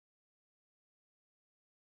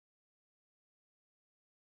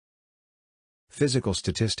Physical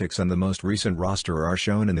statistics and the most recent roster are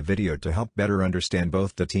shown in the video to help better understand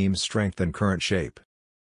both the team's strength and current shape.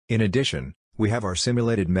 In addition, we have our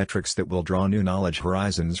simulated metrics that will draw new knowledge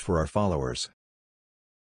horizons for our followers.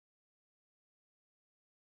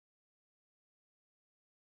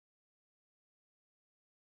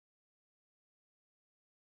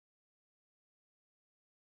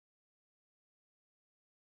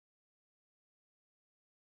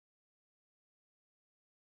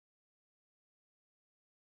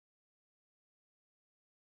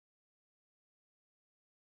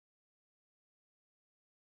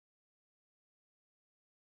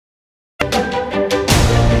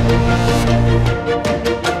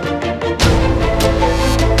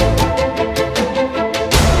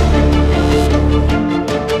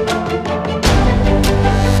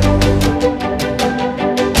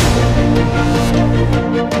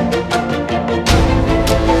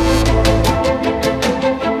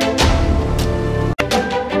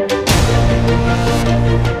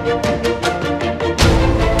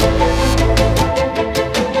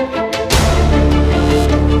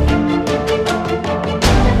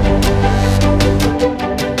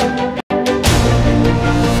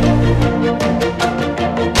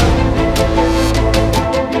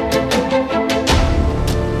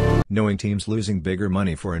 Knowing teams losing bigger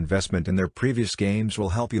money for investment in their previous games will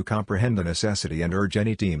help you comprehend the necessity and urge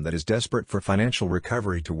any team that is desperate for financial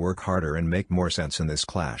recovery to work harder and make more sense in this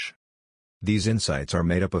clash. These insights are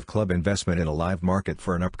made up of club investment in a live market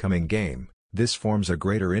for an upcoming game. This forms a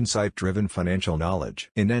greater insight-driven financial knowledge.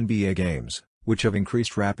 In NBA games, which have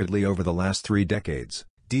increased rapidly over the last 3 decades,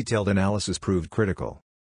 detailed analysis proved critical.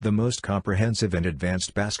 The most comprehensive and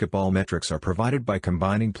advanced basketball metrics are provided by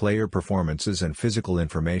combining player performances and physical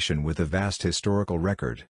information with a vast historical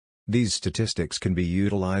record. These statistics can be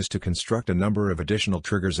utilized to construct a number of additional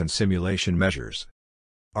triggers and simulation measures.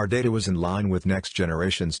 Our data was in line with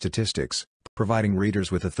next-generation statistics, providing readers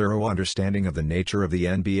with a thorough understanding of the nature of the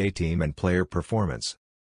NBA team and player performance.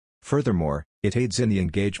 Furthermore, it aids in the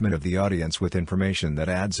engagement of the audience with information that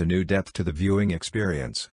adds a new depth to the viewing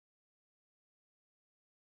experience.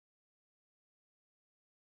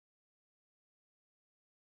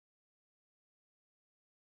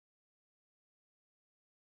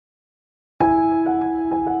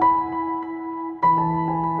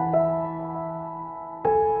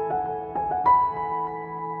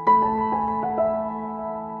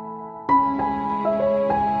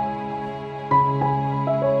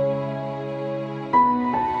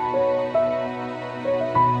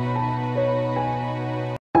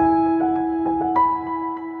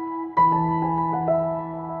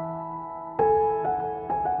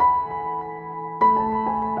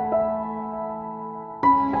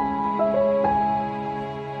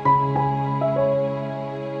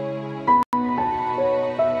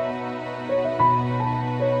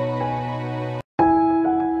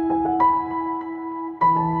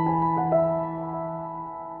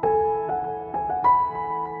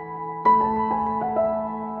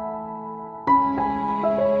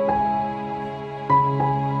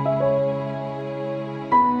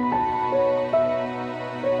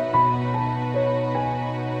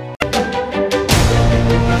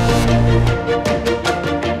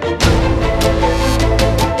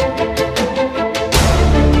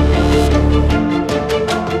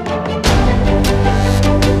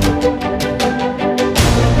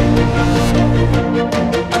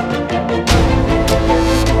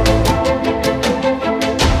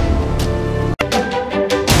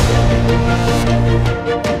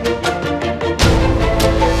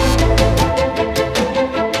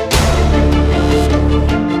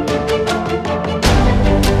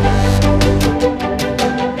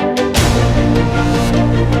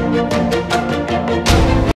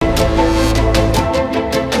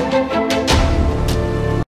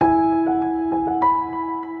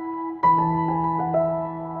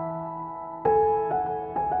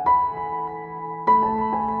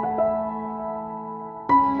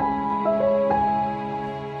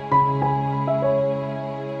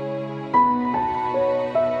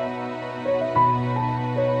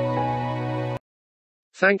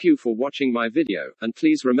 Thank you for watching my video, and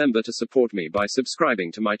please remember to support me by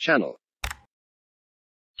subscribing to my channel.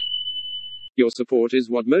 Your support is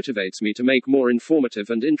what motivates me to make more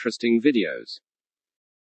informative and interesting videos.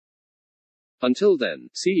 Until then,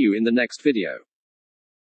 see you in the next video.